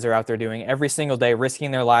and nurses are out there doing every single day,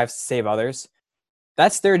 risking their lives to save others.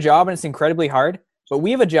 That's their job, and it's incredibly hard, but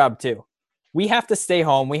we have a job too. We have to stay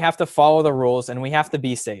home, we have to follow the rules, and we have to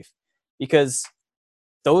be safe, because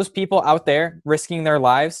those people out there risking their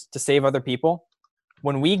lives to save other people,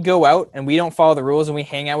 when we go out and we don't follow the rules and we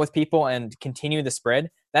hang out with people and continue the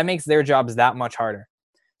spread, that makes their jobs that much harder.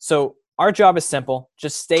 So our job is simple.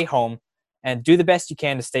 Just stay home and do the best you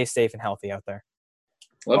can to stay safe and healthy out there.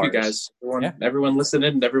 Love you guys. Everyone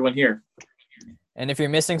listening and everyone here. And if you're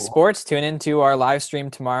missing sports, tune into our live stream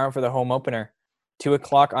tomorrow for the home opener,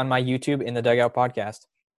 2:00 on my YouTube in the Dugout Podcast.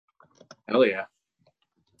 Hell yeah.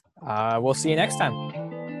 We'll see you next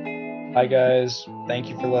time. Bye, guys. Thank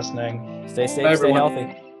you for listening. Stay safe, stay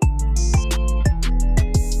healthy.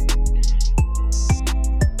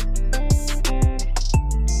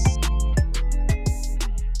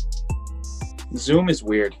 Zoom is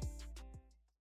weird.